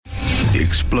The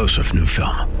explosive new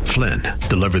film, Flynn,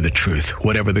 deliver the truth,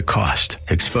 whatever the cost.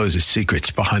 Exposes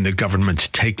secrets behind the government's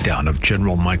takedown of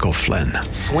General Michael Flynn.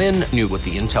 Flynn knew what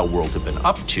the intel world had been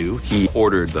up to. He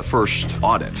ordered the first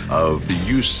audit of the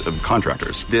use of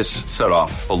contractors. This set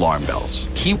off alarm bells.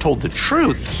 He told the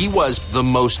truth. He was the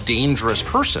most dangerous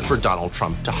person for Donald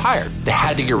Trump to hire. They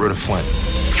had to get rid of Flynn.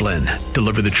 Flynn,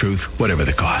 deliver the truth, whatever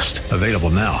the cost. Available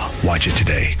now. Watch it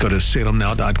today. Go to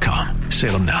salemnow.com.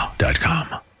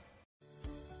 salemnow.com.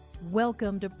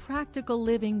 Welcome to Practical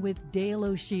Living with Dale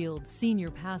O'Shields, Senior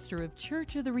Pastor of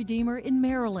Church of the Redeemer in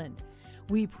Maryland.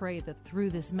 We pray that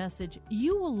through this message,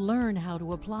 you will learn how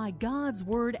to apply God's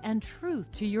Word and truth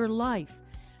to your life.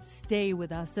 Stay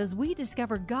with us as we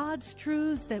discover God's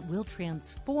truths that will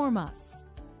transform us.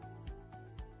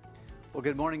 Well,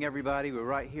 good morning, everybody. We're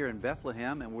right here in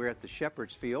Bethlehem, and we're at the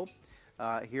Shepherd's Field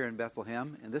here in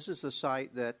Bethlehem. And this is the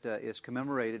site that is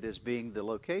commemorated as being the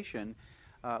location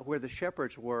where the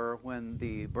shepherds were when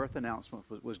the birth announcement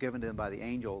was given to them by the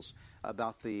angels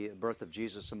about the birth of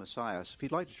Jesus the Messiah. So if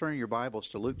you'd like to turn your Bibles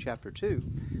to Luke chapter 2,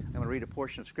 I'm going to read a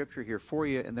portion of Scripture here for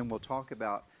you, and then we'll talk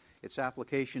about its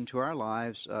application to our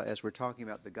lives as we're talking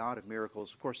about the God of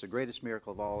miracles. Of course, the greatest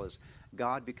miracle of all is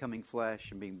God becoming flesh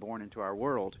and being born into our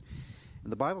world.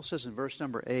 And the Bible says in verse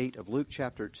number 8 of Luke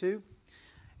chapter 2,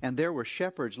 "And there were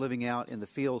shepherds living out in the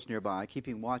fields nearby,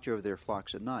 keeping watch over their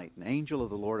flocks at night. An angel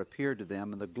of the Lord appeared to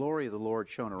them, and the glory of the Lord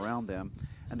shone around them,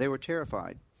 and they were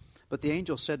terrified. But the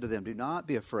angel said to them, 'Do not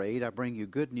be afraid. I bring you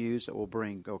good news that will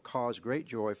cause great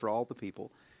joy for all the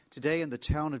people. Today in the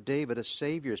town of David a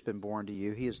Savior has been born to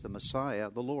you. He is the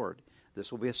Messiah, the Lord.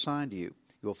 This will be a sign to you.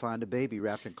 You will find a baby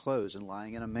wrapped in clothes and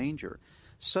lying in a manger.'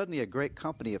 Suddenly a great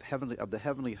company of the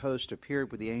heavenly host appeared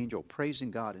with the angel,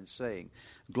 praising God and saying,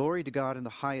 'Glory to God in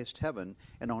the highest heaven,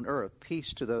 and on earth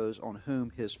peace to those on whom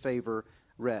his favor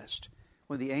rests.'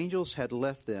 When the angels had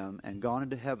left them and gone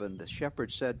into heaven, the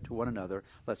shepherds said to one another,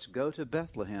 'Let's go to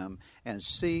Bethlehem and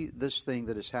see this thing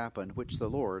that has happened, which the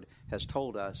Lord has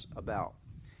told us about.'"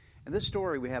 In this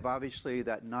story, we have obviously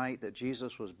that night that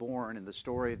Jesus was born and the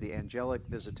story of the angelic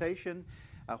visitation,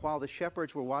 while the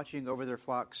shepherds were watching over their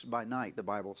flocks by night, the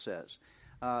Bible says.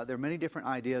 There are many different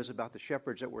ideas about the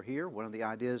shepherds that were here. One of the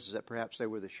ideas is that perhaps they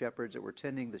were the shepherds that were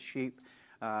tending the sheep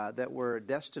that were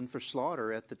destined for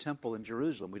slaughter at the temple in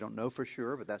Jerusalem. We don't know for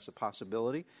sure, but that's a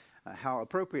possibility. How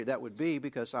appropriate that would be,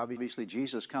 because obviously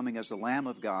Jesus coming as the Lamb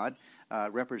of God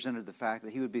represented the fact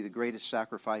that he would be the greatest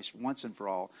sacrifice once and for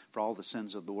all the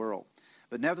sins of the world.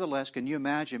 But nevertheless, can you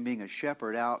imagine being a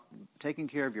shepherd out taking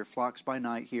care of your flocks by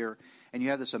night here, and you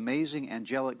have this amazing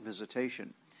angelic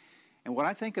visitation? And what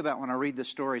I think about when I read the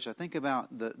stories, I think about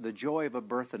the joy of a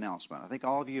birth announcement. I think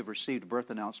all of you have received birth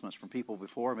announcements from people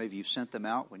before. Maybe you've sent them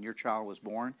out when your child was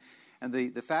born. And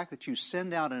the fact that you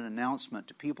send out an announcement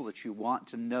to people that you want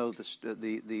to know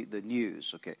the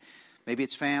news, okay? Maybe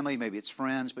it's family, maybe it's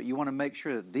friends, but you want to make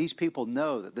sure that these people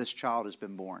know that this child has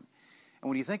been born. And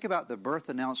when you think about the birth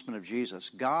announcement of Jesus,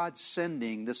 God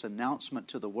sending this announcement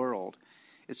to the world,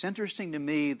 it's interesting to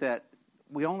me that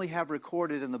we only have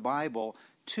recorded in the Bible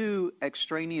two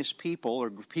extraneous people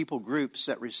or people groups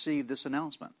that received this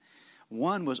announcement.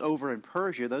 One was over in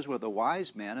Persia. Those were the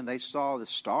wise men, and they saw the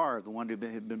star of the one who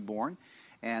had been born,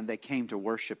 and they came to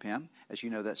worship him, as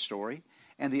you know that story.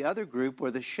 And the other group were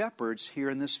the shepherds here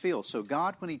in this field. So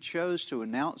God, when he chose to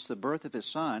announce the birth of his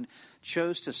son,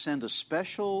 chose to send a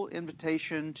special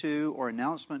invitation to or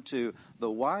announcement to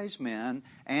the wise men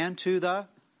and to the...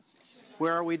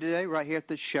 Where are we today? Right here at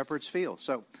the Shepherd's Field.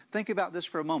 So think about this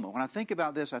for a moment. When I think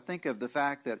about this, I think of the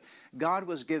fact that God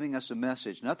was giving us a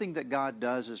message. Nothing that God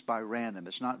does is by random.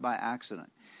 It's not by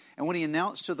accident. And when he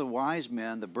announced to the wise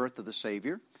men the birth of the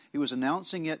Savior, he was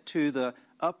announcing it to the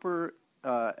upper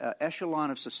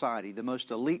echelon of society, the most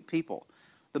elite people,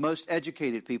 the most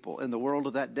educated people in the world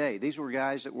of that day. These were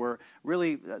guys that were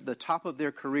really the top of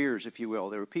their careers, if you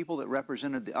will. They were people that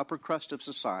represented the upper crust of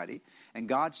society, and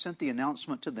God sent the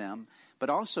announcement to them, but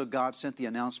also God sent the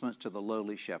announcement to the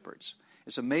lowly shepherds.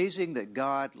 It's amazing that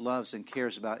God loves and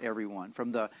cares about everyone.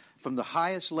 From the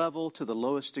highest level to the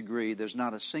lowest degree, there's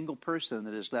not a single person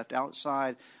that is left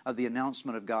outside of the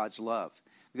announcement of God's love.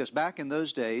 Because back in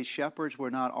those days, shepherds were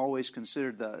not always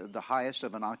considered the highest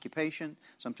of an occupation.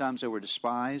 Sometimes they were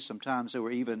despised. Sometimes they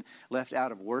were even left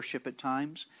out of worship at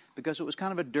times, because it was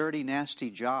kind of a dirty, nasty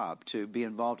job to be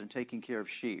involved in taking care of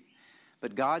sheep.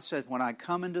 But God said, when I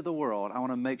come into the world, I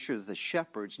want to make sure that the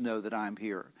shepherds know that I'm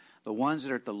here. The ones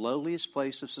that are at the lowliest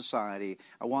place of society,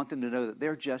 I want them to know that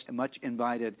they're just as much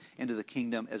invited into the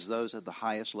kingdom as those at the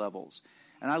highest levels.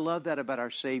 And I love that about our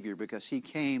Savior, because he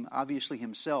came, obviously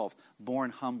himself,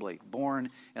 born humbly, born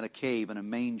in a cave, in a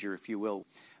manger, if you will.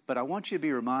 But I want you to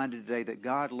be reminded today that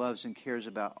God loves and cares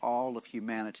about all of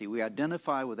humanity. We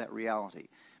identify with that reality.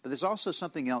 But there's also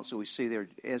something else that we see there.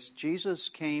 As Jesus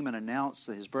came and announced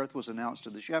that his birth was announced to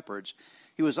the shepherds,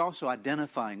 he was also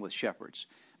identifying with shepherds.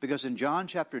 Because in John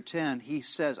chapter 10, he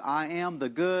says, I am the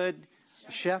good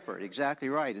shepherd. Exactly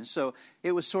right. And so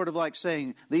it was sort of like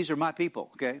saying, these are my people,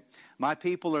 okay? My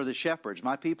people are the shepherds.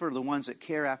 My people are the ones that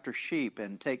care after sheep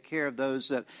and take care of those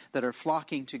that are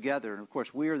flocking together. And of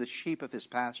course, we are the sheep of his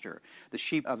pasture, the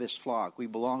sheep of his flock. We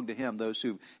belong to him, those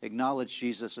who acknowledge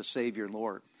Jesus as Savior and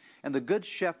Lord. And the good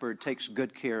shepherd takes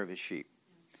good care of his sheep.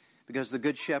 Because the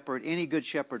good shepherd, any good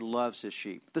shepherd loves his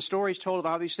sheep. The story is told of,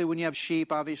 obviously, when you have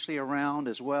sheep, obviously, around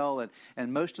as well.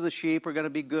 And most of the sheep are going to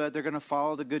be good. They're going to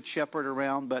follow the good shepherd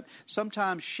around. But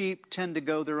sometimes sheep tend to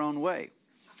go their own way.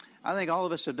 I think all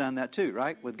of us have done that too,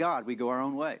 right? With God, we go our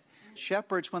own way.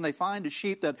 Shepherds, when they find a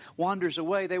sheep that wanders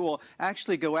away, they will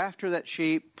actually go after that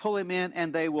sheep, pull him in,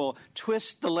 and they will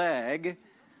twist the leg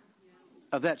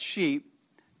of that sheep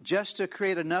just to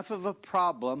create enough of a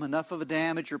problem, enough of a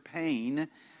damage or pain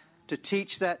to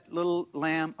teach that little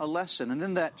lamb a lesson. And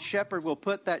then that shepherd will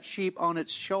put that sheep on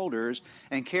its shoulders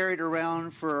and carry it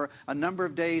around for a number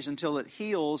of days until it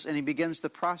heals, and he begins the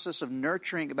process of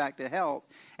nurturing it back to health.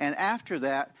 And after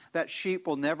that, that sheep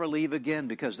will never leave again,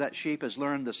 because that sheep has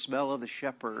learned the smell of the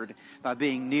shepherd by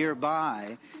being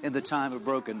nearby in the time of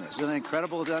brokenness. Isn't that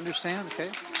incredible to understand?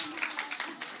 Okay.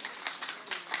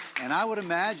 And I would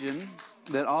imagine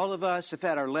that all of us have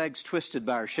had our legs twisted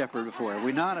by our shepherd before. Have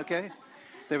we not? Okay.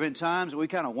 There have been times we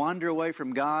kind of wander away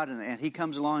from God, and he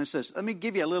comes along and says, let me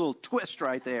give you a little twist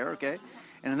right there, okay?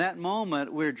 And in that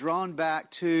moment, we're drawn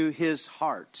back to his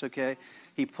heart, okay?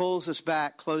 He pulls us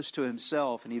back close to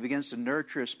himself, and he begins to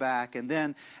nurture us back. And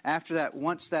then after that,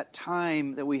 once that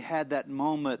time that we had that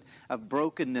moment of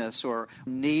brokenness or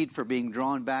need for being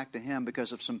drawn back to him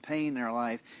because of some pain in our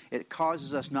life, it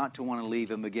causes us not to want to leave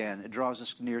him again. It draws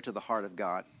us near to the heart of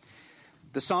God.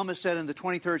 The psalmist said in the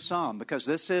 23rd Psalm, because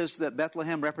this is that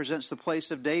Bethlehem represents the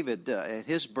place of David at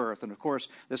his birth. And of course,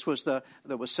 this was that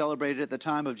was celebrated at the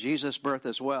time of Jesus' birth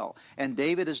as well. And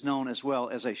David is known as well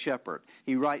as a shepherd.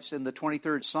 He writes in the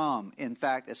 23rd Psalm, in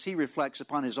fact, as he reflects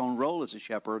upon his own role as a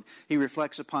shepherd, he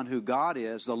reflects upon who God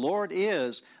is. The Lord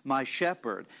is my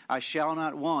shepherd. I shall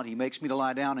not want. He makes me to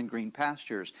lie down in green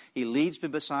pastures. He leads me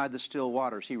beside the still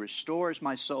waters. He restores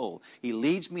my soul. He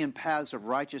leads me in paths of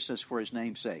righteousness for his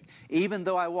name's sake. Even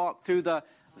though I walk through the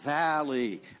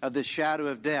valley of the shadow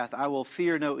of death, I will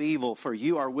fear no evil, for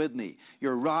you are with me.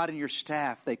 Your rod and your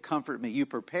staff, they comfort me. You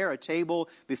prepare a table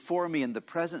before me in the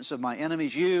presence of my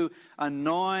enemies. You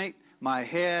anoint my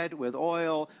head with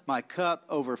oil. My cup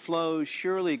overflows.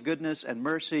 Surely goodness and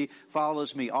mercy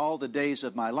follows me all the days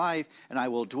of my life, and I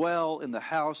will dwell in the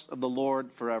house of the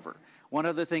Lord forever. One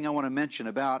other thing I want to mention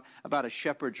about a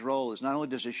shepherd's role is not only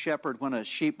does a shepherd, when a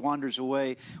sheep wanders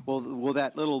away, will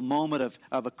that little moment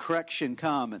of a correction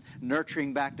come and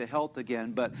nurturing back to health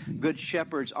again, but good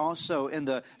shepherds also,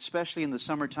 especially in the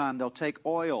summertime, they'll take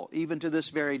oil, even to this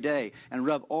very day, and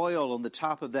rub oil on the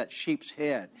top of that sheep's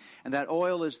head. And that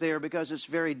oil is there because it's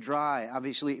very dry,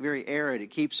 obviously very arid.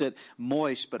 It keeps it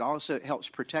moist, but also it helps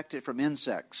protect it from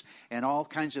insects and all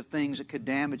kinds of things that could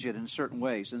damage it in certain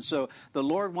ways. And so the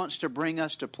Lord wants to bring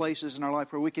us to places in our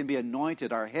life where we can be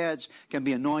anointed. Our heads can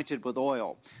be anointed with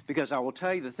oil. Because I will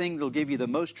tell you, the thing that will give you the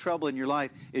most trouble in your life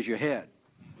is your head.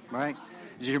 Right?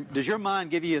 Does your mind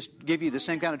give you the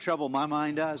same kind of trouble my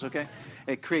mind does? Okay,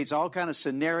 it creates all kind of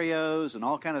scenarios and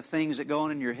all kind of things that go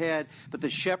on in your head. But the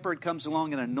shepherd comes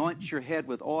along and anoints your head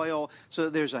with oil, so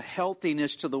that there's a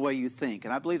healthiness to the way you think.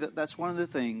 And I believe that that's one of the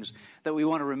things that we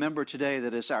want to remember today.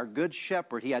 That is our good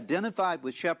shepherd. He identified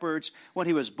with shepherds when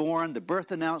he was born. The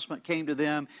birth announcement came to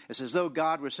them. It's as though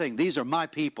God was saying, "These are my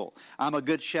people. I'm a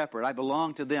good shepherd. I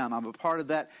belong to them. I'm a part of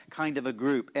that kind of a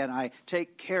group, and I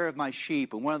take care of my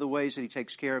sheep." And one of the ways that he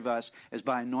takes care of us is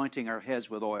by anointing our heads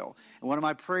with oil. And one of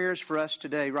my prayers for us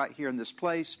today right here in this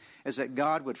place is that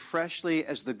God would freshly,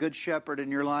 as the good shepherd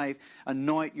in your life,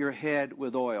 anoint your head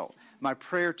with oil. My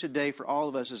prayer today for all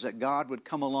of us is that God would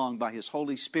come along by his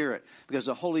Holy Spirit, because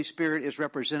the Holy Spirit is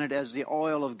represented as the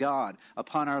oil of God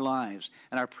upon our lives.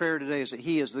 And our prayer today is that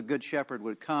he, as the good shepherd,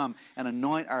 would come and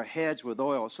anoint our heads with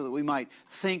oil so that we might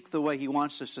think the way he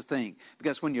wants us to think.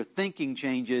 Because when your thinking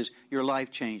changes, your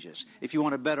life changes. If you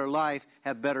want a better life,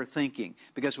 have better thinking.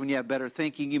 Because when you have better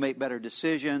thinking, you make better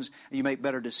decisions. And you make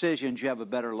better decisions, you have a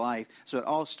better life. So it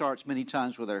all starts many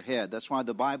times with our head. That's why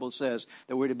the Bible says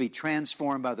that we're to be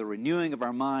transformed by the renewing of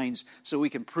our minds so we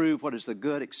can prove what is the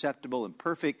good, acceptable, and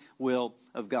perfect will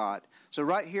of God. So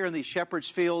right here in these shepherds'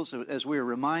 fields, as we are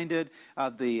reminded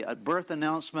of the birth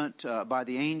announcement by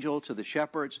the angel to the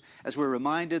shepherds, as we're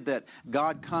reminded that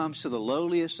God comes to the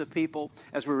lowliest of people,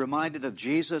 as we're reminded of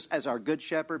Jesus as our good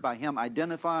shepherd, by him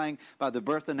identifying by the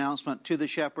birth announcement to the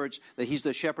shepherds that he's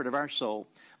the shepherd of our soul,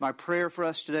 my prayer for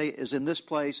us today is in this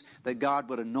place that God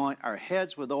would anoint our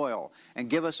heads with oil and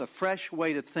give us a fresh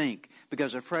way to think,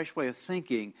 because a fresh way of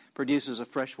thinking produces a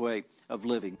fresh way of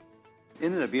living.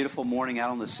 Isn't it a beautiful morning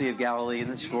out on the Sea of Galilee? And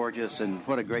it's gorgeous, and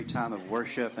what a great time of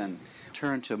worship. And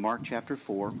turn to Mark chapter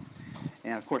 4.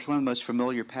 And, of course, one of the most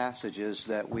familiar passages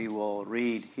that we will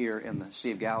read here in the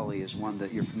Sea of Galilee is one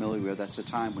that you're familiar with. That's the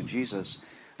time when Jesus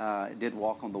did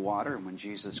walk on the water and when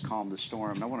Jesus calmed the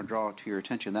storm. And I want to draw to your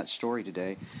attention that story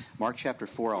today. Mark chapter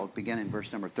 4, I'll begin in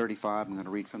verse number 35. I'm going to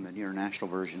read from the New International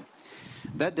Version.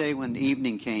 That day when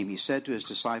evening came, he said to his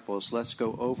disciples, let's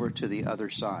go over to the other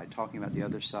side, talking about the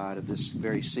other side of this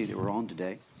very sea that we're on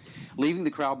today. Leaving the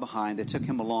crowd behind, they took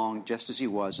him along just as he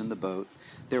was in the boat.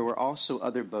 There were also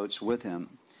other boats with him.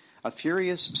 A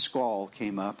furious squall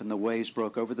came up, and the waves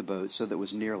broke over the boat so that it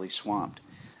was nearly swamped.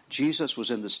 Jesus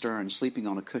was in the stern, sleeping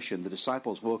on a cushion. The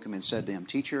disciples woke him and said to him,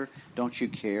 Teacher, don't you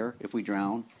care if we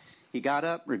drown? He got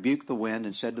up, rebuked the wind,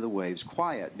 and said to the waves,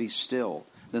 Quiet, be still.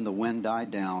 Then the wind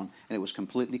died down, and it was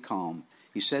completely calm.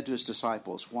 He said to his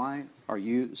disciples, Why are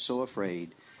you so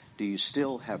afraid? Do you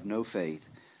still have no faith?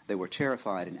 They were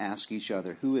terrified and asked each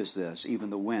other, Who is this? Even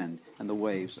the wind and the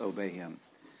waves obey him.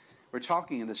 We're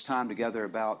talking in this time together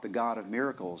about the God of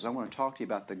miracles. I want to talk to you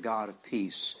about the God of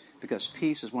peace, because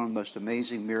peace is one of the most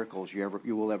amazing miracles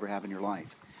you will ever have in your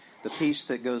life. The peace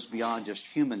that goes beyond just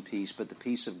human peace, but the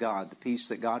peace of God, the peace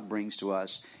that God brings to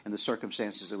us in the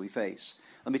circumstances that we face.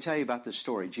 Let me tell you about this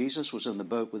story. Jesus was in the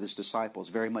boat with his disciples,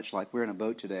 very much like we're in a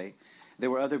boat today. There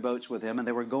were other boats with him, and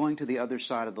they were going to the other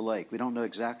side of the lake. We don't know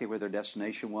exactly where their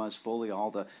destination was, fully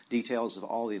all the details of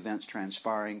all the events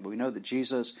transpiring, but we know that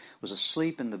Jesus was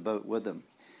asleep in the boat with them.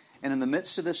 And in the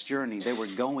midst of this journey, they were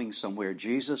going somewhere.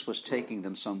 Jesus was taking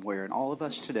them somewhere. And all of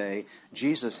us today,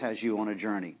 Jesus has you on a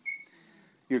journey.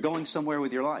 You're going somewhere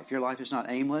with your life. Your life is not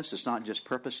aimless. It's not just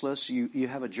purposeless. You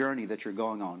have a journey that you're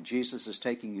going on. Jesus is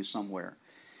taking you somewhere.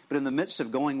 But in the midst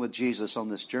of going with Jesus on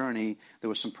this journey, there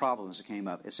were some problems that came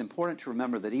up. It's important to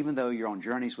remember that even though you're on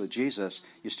journeys with Jesus,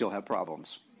 you still have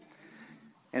problems.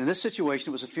 And in this situation,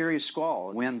 it was a furious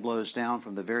squall. Wind blows down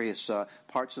from the various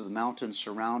parts of the mountains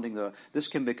surrounding this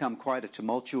can become quite a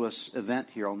tumultuous event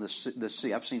here on this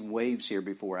sea. I've seen waves here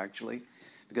before, actually,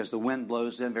 because the wind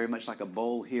blows in very much like a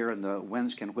bowl here, and the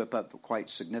winds can whip up quite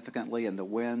significantly, and the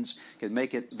winds can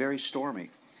make it very stormy.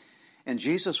 And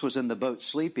Jesus was in the boat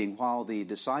sleeping while the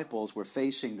disciples were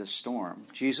facing the storm.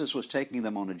 Jesus was taking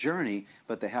them on a journey,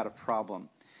 but they had a problem.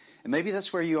 And maybe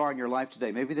that's where you are in your life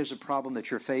today. Maybe there's a problem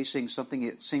that you're facing, something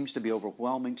that seems to be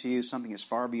overwhelming to you, something that's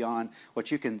far beyond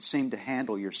what you can seem to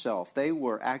handle yourself. They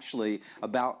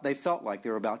felt like they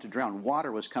were about to drown.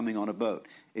 Water was coming on a boat.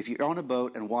 If you're on a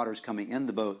boat and water's coming in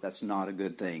the boat, that's not a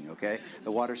good thing, okay?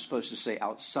 The water's supposed to stay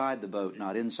outside the boat,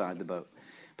 not inside the boat.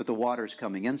 But the water's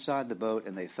coming inside the boat,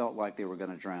 and they felt like they were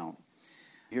going to drown.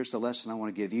 Here's the lesson I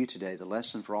want to give you today. The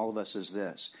lesson for all of us is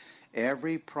this.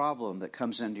 Every problem that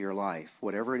comes into your life,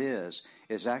 whatever it is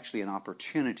actually an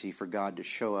opportunity for God to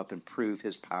show up and prove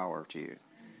his power to you.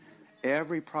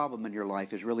 Every problem in your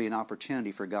life is really an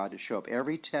opportunity for God to show up.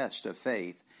 Every test of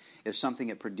faith is something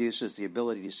that produces the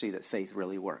ability to see that faith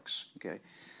really works. Okay?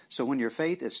 So when your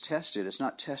faith is tested, it's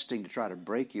not testing to try to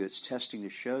break you. It's testing to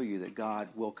show you that God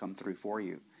will come through for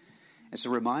you. It's a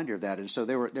reminder of that. And so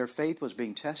their faith was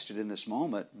being tested in this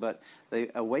moment, but they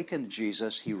awakened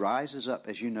Jesus. He rises up,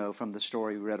 as you know from the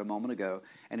story we read a moment ago,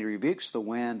 and he rebukes the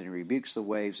wind and he rebukes the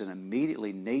waves, and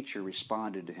immediately nature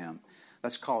responded to him.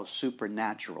 That's called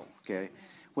supernatural, okay?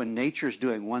 When nature's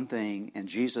doing one thing and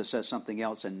Jesus says something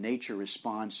else and nature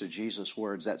responds to Jesus'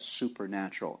 words, that's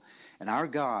supernatural. And our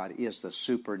God is the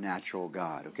supernatural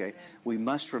God, okay? We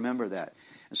must remember that.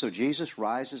 And so Jesus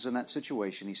rises in that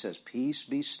situation. He says, peace,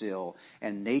 be still,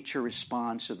 and nature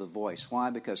responds to the voice. Why?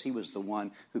 Because he was the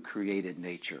one who created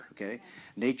nature, okay?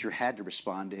 Nature had to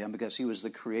respond to him because he was the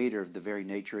creator of the very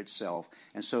nature itself.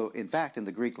 And so, in fact, in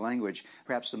the Greek language,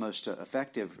 perhaps the most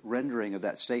effective rendering of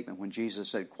that statement when Jesus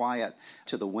said, quiet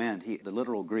to the wind, the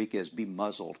literal Greek is, be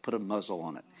muzzled, put a muzzle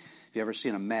on it. If you ever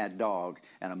seen a mad dog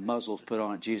and a muzzle's put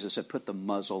on it, Jesus said, put the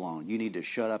muzzle on. You need to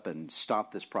shut up and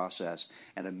stop this process.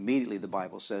 And immediately the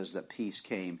Bible says that peace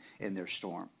came in their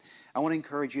storm. I want to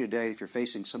encourage you today, if you're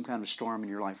facing some kind of storm in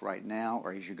your life right now,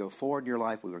 or as you go forward in your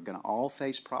life, we are going to all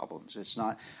face problems. It's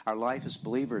not, our life as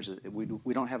believers,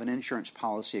 we don't have an insurance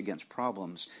policy against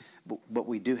problems, but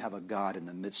we do have a God in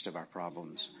the midst of our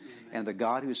problems. And the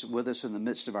God who's with us in the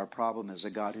midst of our problem is a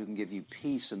God who can give you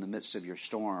peace in the midst of your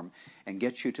storm and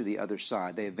get you to the other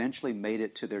side. They eventually made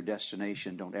it to their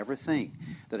destination. Don't ever think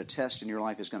that a test in your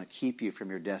life is going to keep you from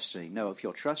your destiny. No, if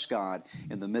you'll trust God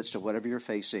in the midst of whatever you're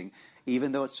facing,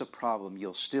 even though it's a problem,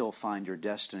 you'll still find your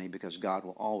destiny because God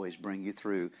will always bring you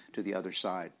through to the other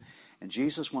side. And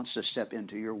Jesus wants to step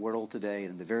into your world today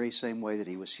in the very same way that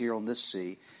he was here on this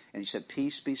sea. And he said,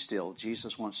 peace be still.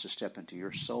 Jesus wants to step into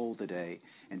your soul today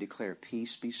and declare,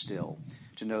 peace be still,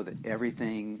 to know that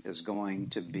everything is going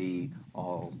to be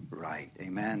all right.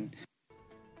 Amen.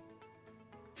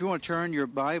 If you want to turn your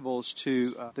Bibles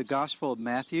to the Gospel of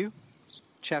Matthew,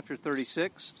 chapter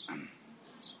 36,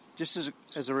 just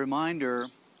as a reminder,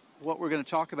 what we're going to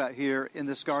talk about here in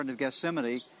this Garden of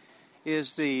Gethsemane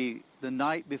is the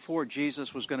night before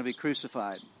Jesus was going to be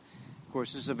crucified. Of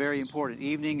course, this is a very important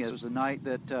evening. It was the night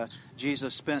that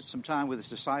Jesus spent some time with his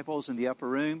disciples in the upper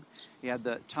room. He had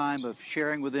the time of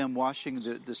sharing with them, washing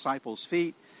the disciples'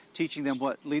 feet, teaching them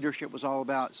what leadership was all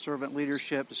about, servant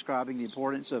leadership, describing the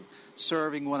importance of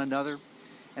serving one another.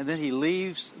 And then he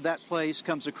leaves that place,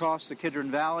 comes across the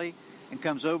Kidron Valley, and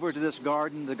comes over to this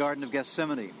garden, the Garden of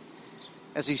Gethsemane.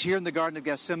 As he's here in the Garden of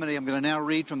Gethsemane, I'm going to now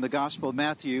read from the Gospel of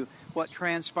Matthew what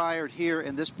transpired here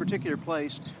in this particular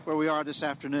place where we are this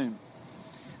afternoon.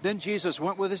 Then Jesus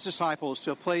went with his disciples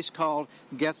to a place called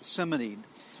Gethsemane,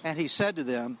 and he said to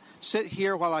them, sit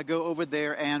here while I go over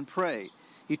there and pray.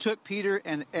 He took Peter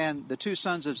and the two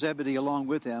sons of Zebedee along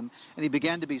with him, and he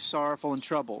began to be sorrowful and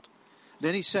troubled.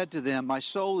 Then he said to them, my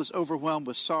soul is overwhelmed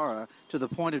with sorrow to the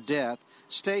point of death.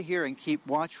 Stay here and keep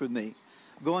watch with me.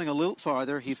 Going a little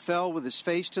farther, he fell with his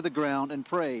face to the ground and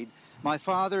prayed, my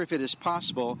Father, if it is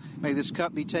possible, may this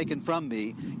cup be taken from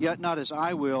me, yet not as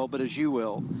I will, but as you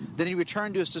will. Then he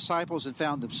returned to his disciples and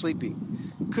found them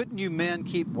sleeping. Couldn't you men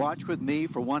keep watch with me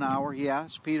for 1 hour, he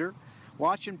asked Peter.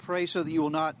 Watch and pray so that you will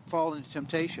not fall into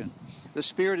temptation. The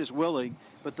spirit is willing,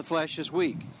 but the flesh is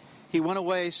weak. He went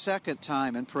away a second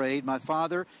time and prayed, my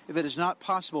Father, if it is not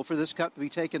possible for this cup to be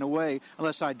taken away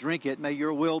unless I drink it, may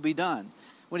your will be done.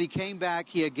 When he came back,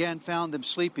 he again found them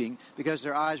sleeping because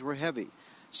their eyes were heavy.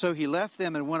 So he left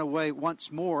them and went away once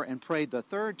more and prayed the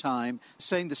third time,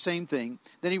 saying the same thing.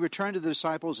 Then he returned to the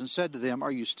disciples and said to them,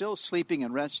 are you still sleeping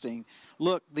and resting?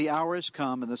 Look, the hour has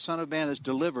come, and the Son of Man is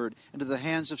delivered into the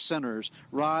hands of sinners.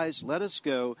 Rise, let us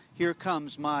go. Here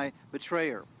comes my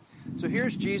betrayer. So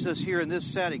here's Jesus here in this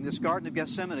setting, this Garden of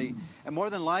Gethsemane, and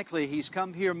more than likely he's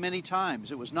come here many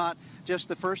times. It was not just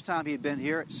the first time he had been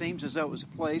here. It seems as though it was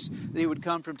a place that he would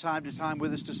come from time to time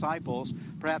with his disciples,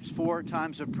 perhaps 4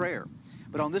 times of prayer.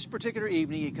 But on this particular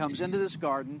evening, he comes into this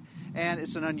garden, and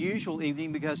it's an unusual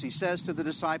evening because he says to the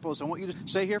disciples, I want you to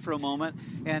stay here for a moment,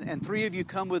 and 3 of you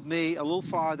come with me a little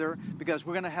farther because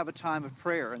we're going to have a time of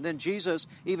prayer. And then Jesus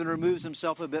even removes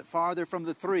himself a bit farther from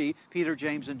the 3, Peter,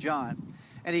 James, and John.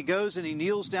 And he goes and he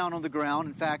kneels down on the ground.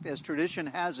 In fact, as tradition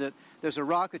has it, there's a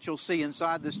rock that you'll see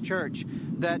inside this church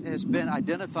that has been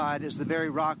identified as the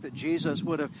very rock that Jesus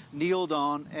would have kneeled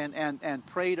on and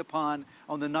prayed upon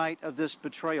on the night of this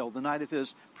betrayal, the night of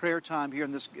his prayer time here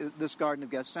in this Garden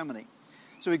of Gethsemane.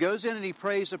 So he goes in and he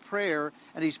prays a prayer,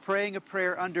 and he's praying a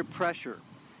prayer under pressure.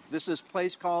 This is a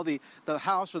place called the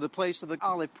house or the place of the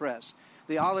olive press.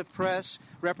 The olive press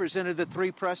represented the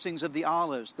 3 pressings of the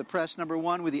olives. The press number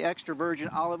 1 with the extra virgin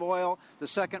olive oil, the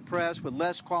second press with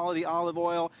less quality olive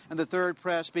oil, and the third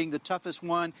press being the toughest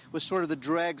one with sort of the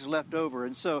dregs left over.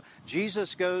 And so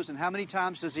Jesus goes, and how many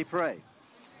times does he pray?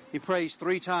 He prays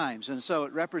 3 times, and so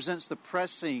it represents the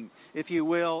pressing, if you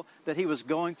will, that he was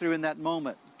going through in that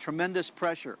moment. Tremendous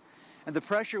pressure. And the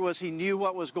pressure was he knew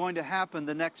what was going to happen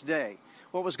the next day.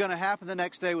 What was going to happen the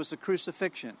next day was the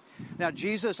crucifixion. Now,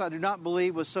 Jesus, I do not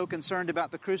believe, was so concerned about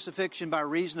the crucifixion by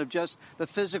reason of just the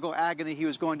physical agony he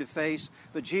was going to face,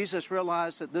 but Jesus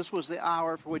realized that this was the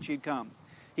hour for which he'd come.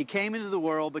 He came into the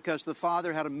world because the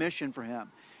Father had a mission for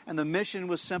him. And the mission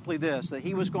was simply this, that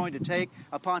he was going to take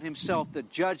upon himself the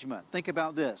judgment. Think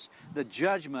about this, the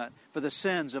judgment for the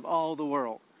sins of all the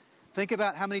world. Think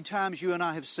about how many times you and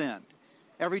I have sinned.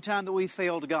 Every time that we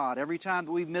failed God, every time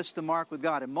that we've missed the mark with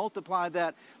God, and multiply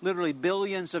that literally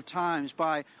billions of times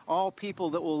by all people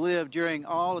that will live during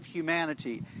all of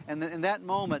humanity. And in that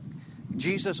moment,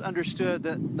 Jesus understood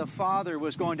that the Father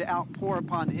was going to outpour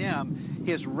upon him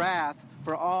his wrath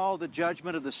for all the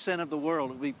judgment of the sin of the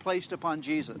world. It would be placed upon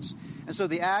Jesus. And so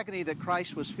the agony that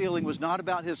Christ was feeling was not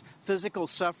about his physical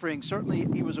suffering. Certainly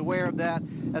he was aware of that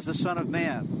as the Son of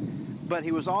Man. but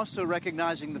he was also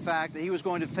recognizing the fact that he was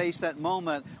going to face that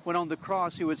moment when on the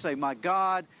cross he would say, my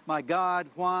God,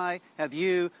 why have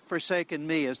you forsaken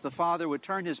me? As the Father would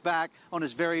turn his back on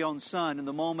his very own Son in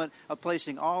the moment of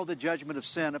placing all the judgment of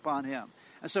sin upon him.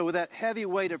 And so with that heavy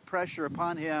weight of pressure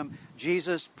upon him,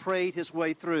 Jesus prayed his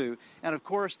way through. And of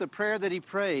course, the prayer that he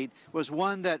prayed was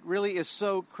one that really is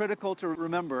so critical to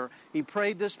remember. He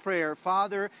prayed this prayer,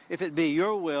 Father, if it be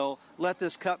your will, let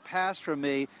this cup pass from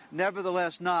me.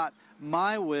 Nevertheless, not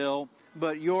my will,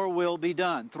 but your will be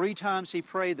done. 3 times he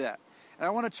prayed that. And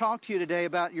I want to talk to you today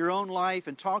about your own life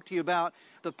and talk to you about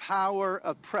the power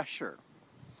of pressure.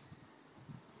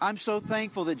 I'm so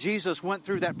thankful that Jesus went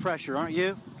through that pressure, aren't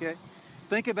you? Okay.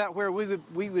 Think about where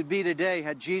we would be today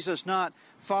had Jesus not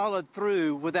followed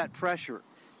through with that pressure.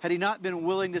 Had he not been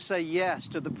willing to say yes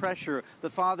to the pressure the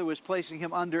Father was placing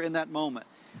him under in that moment.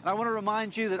 And I want to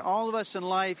remind you that all of us in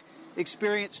life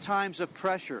experience times of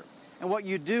pressure. And what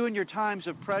you do in your times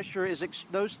of pressure is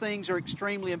those things are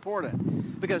extremely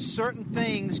important, because certain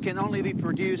things can only be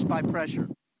produced by pressure.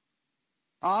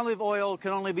 Olive oil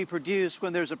can only be produced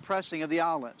when there's a pressing of the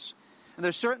olives. And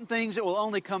there's certain things that will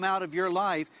only come out of your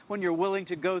life when you're willing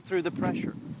to go through the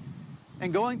pressure.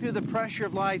 And going through the pressure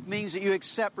of life means that you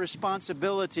accept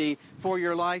responsibility for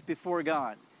your life before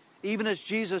God. Even as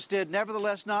Jesus did,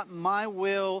 nevertheless, not my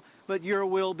will, but your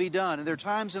will be done. And there are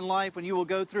times in life when you will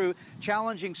go through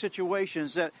challenging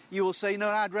situations that you will say, no,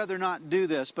 I'd rather not do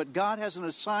this. But God has an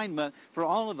assignment for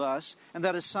all of us, and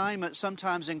that assignment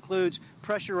sometimes includes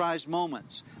pressurized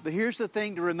moments. But here's the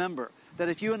thing to remember, that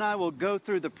if you and I will go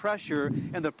through the pressure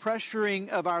and the pressuring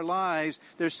of our lives,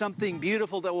 there's something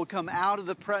beautiful that will come out of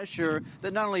the pressure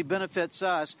that not only benefits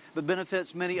us, but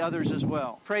benefits many others as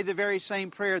well. Pray the very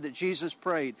same prayer that Jesus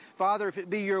prayed. Father, if it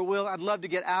be your will, I'd love to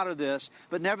get out of this,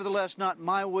 but nevertheless, not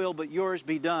my will, but yours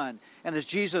be done. And as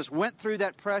Jesus went through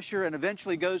that pressure and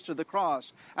eventually goes to the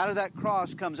cross, out of that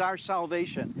cross comes our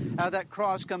salvation. Out of that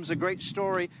cross comes the great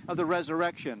story of the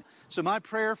resurrection. So my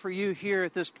prayer for you here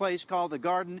at this place called the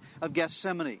Garden of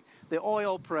Gethsemane, the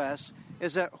oil press,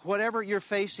 is that whatever you're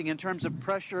facing in terms of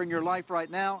pressure in your life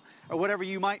right now, or whatever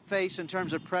you might face in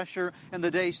terms of pressure in the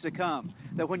days to come,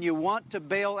 that when you want to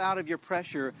bail out of your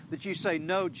pressure, that you say,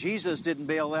 no, Jesus didn't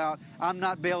bail out, I'm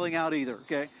not bailing out either,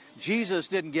 okay? Jesus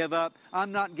didn't give up,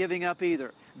 I'm not giving up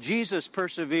either. Jesus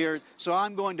persevered, so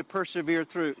I'm going to persevere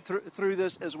through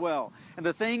this as well. And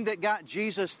the thing that got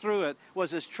Jesus through it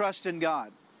was his trust in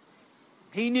God.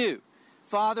 He knew,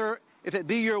 Father, if it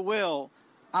be your will,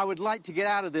 I would like to get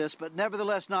out of this, but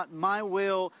nevertheless not my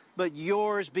will, but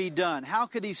yours be done. How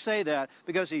could he say that?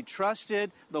 Because he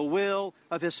trusted the will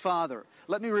of his Father.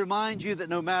 Let me remind you that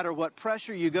no matter what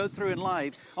pressure you go through in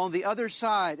life, on the other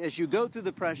side, as you go through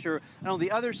the pressure, and on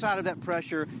the other side of that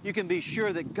pressure, you can be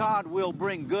sure that God will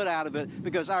bring good out of it,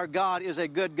 because our God is a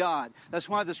good God. That's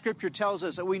why the Scripture tells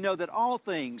us that we know that all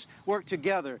things work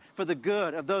together for the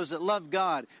good of those that love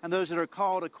God and those that are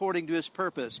called according to his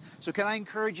purpose. So can I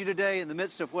encourage you today, in the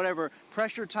midst of whatever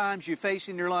pressure times you face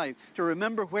in your life, to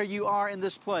remember where you are in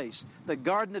this place, the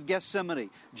Garden of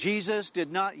Gethsemane. Jesus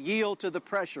did not yield to the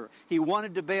pressure. He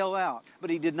wanted to bail out,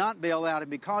 but he did not bail out, and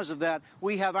because of that,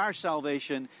 we have our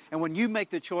salvation. And when you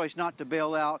make the choice not to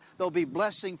bail out, there'll be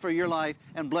blessing for your life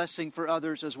and blessing for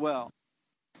others as well.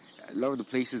 A lot of the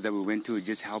places that we went to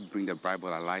just helped bring the Bible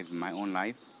alive in my own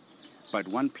life. But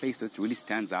one place that really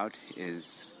stands out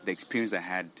is the experience I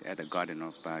had at the Garden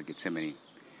of Gethsemane.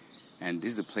 And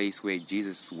this is the place where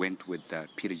Jesus went with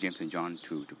Peter, James, and John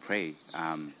to pray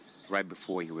right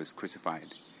before he was crucified.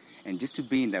 And just to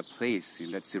be in that place,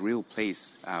 in that surreal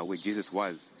place where Jesus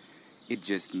was, it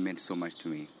just meant so much to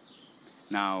me.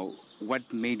 Now,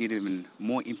 what made it even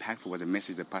more impactful was the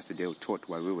message that Pastor Dale taught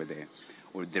while we were there,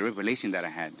 or the revelation that I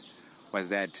had, was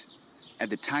that at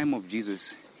the time of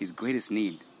Jesus, his greatest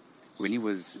need, when he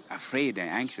was afraid and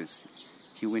anxious,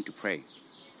 he went to pray.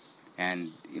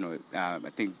 And, I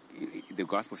think the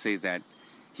gospel says that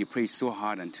he prayed so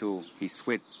hard until his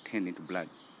sweat turned into blood.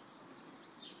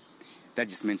 That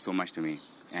just meant so much to me.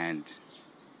 And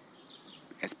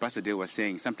as Pastor Dale was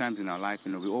saying, sometimes in our life,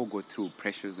 we all go through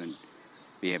pressures and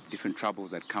we have different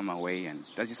troubles that come our way, and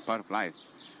that's just part of life.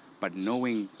 But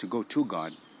knowing to go to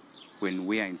God when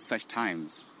we are in such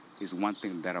times is one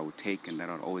thing that I will take and that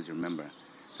I'll always remember.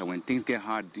 That when things get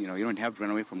hard, you don't have to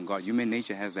run away from God. Human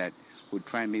nature has that. We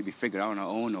try and maybe figure out on our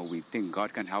own, or we think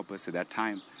God can help us at that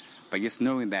time. But just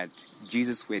knowing that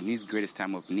Jesus, when his greatest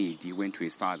time of need, he went to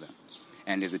his Father.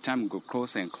 And as the time got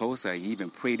closer and closer, he even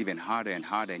prayed even harder and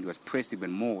harder, and he was pressed even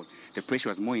more. The pressure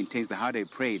was more intense the harder he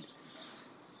prayed.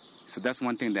 So that's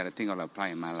one thing that I think I'll apply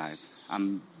in my life.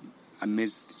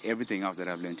 Amidst everything else that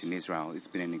I've learned in Israel, it's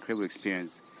been an incredible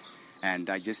experience And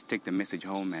I just take the message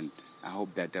home, and I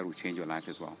hope that will change your life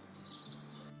as well.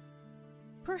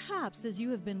 Perhaps as you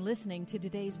have been listening to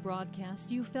today's broadcast,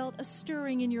 you felt a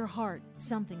stirring in your heart,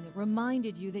 something that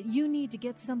reminded you that you need to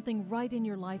get something right in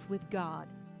your life with God.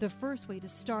 The first way to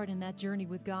start in that journey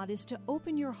with God is to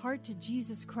open your heart to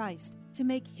Jesus Christ, to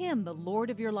make Him the Lord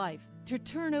of your life, to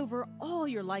turn over all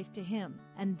your life to Him.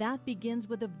 And that begins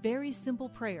with a very simple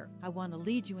prayer. I want to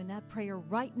lead you in that prayer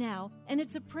right now, and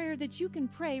it's a prayer that you can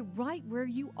pray right where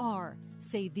you are.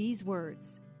 Say these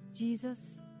words: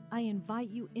 Jesus, I invite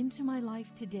you into my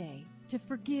life today to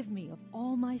forgive me of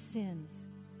all my sins.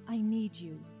 I need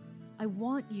you. I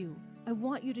want you. I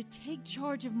want you to take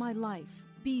charge of my life.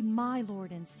 Be my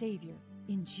Lord and Savior,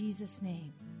 in Jesus'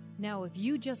 name. Now, if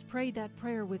you just prayed that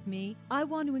prayer with me, I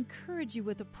want to encourage you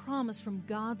with a promise from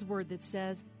God's Word that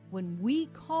says, when we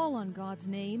call on God's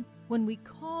name, when we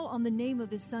call on the name of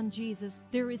His Son Jesus,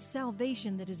 there is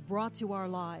salvation that is brought to our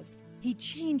lives. He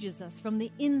changes us from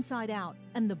the inside out,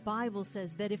 and the Bible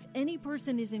says that if any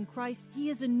person is in Christ,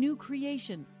 he is a new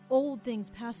creation. Old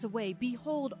things pass away.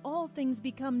 Behold, all things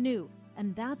become new.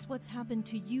 And that's what's happened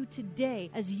to you today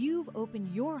as you've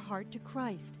opened your heart to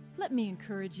Christ. Let me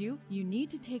encourage you, you need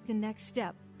to take the next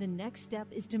step. The next step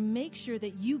is to make sure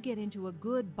that you get into a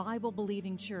good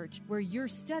Bible-believing church where you're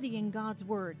studying God's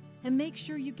Word. And make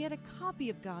sure you get a copy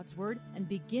of God's Word and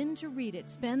begin to read it.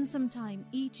 Spend some time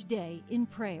each day in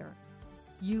prayer.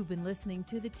 You've been listening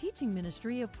to the teaching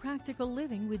ministry of Practical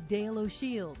Living with Dale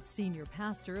O'Shield, Senior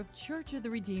Pastor of Church of the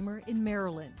Redeemer in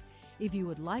Maryland. If you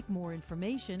would like more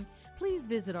information, please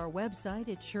visit our website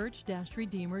at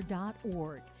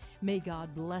church-redeemer.org. May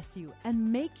God bless you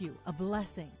and make you a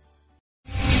blessing.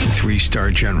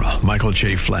 3-star General Michael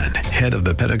J. Flynn, head of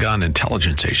the Pentagon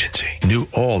Intelligence Agency, knew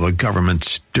all the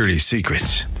government's dirty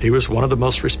secrets. He was one of the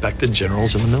most respected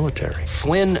generals in the military.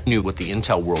 Flynn knew what the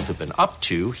intel world had been up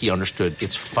to. He understood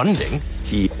its funding.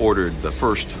 He ordered the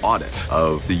first audit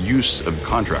of the use of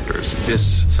contractors.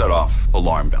 This set off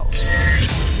alarm bells.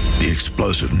 The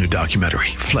explosive new documentary,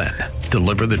 Flynn,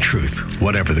 Deliver the Truth,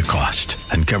 Whatever the Cost,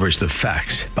 uncovers the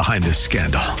facts behind this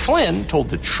scandal. Flynn told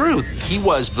the truth. He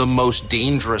was the most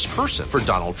dangerous person for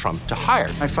Donald Trump to hire.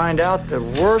 I find out the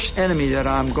worst enemy that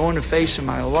I'm going to face in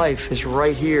my life is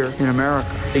right here in America.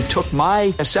 They took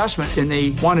my assessment and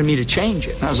they wanted me to change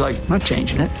it. And I was like, I'm not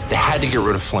changing it. They had to get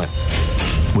rid of Flynn.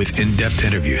 With in-depth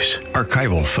interviews,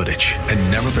 archival footage,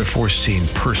 and never-before-seen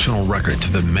personal records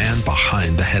of the man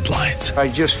behind the headlines. I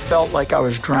just felt like I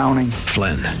was drowning.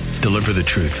 Flynn, Deliver the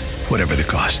Truth, Whatever the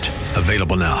Cost.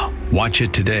 Available now. Watch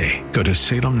it today. Go to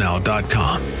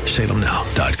salemnow.com.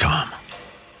 salemnow.com.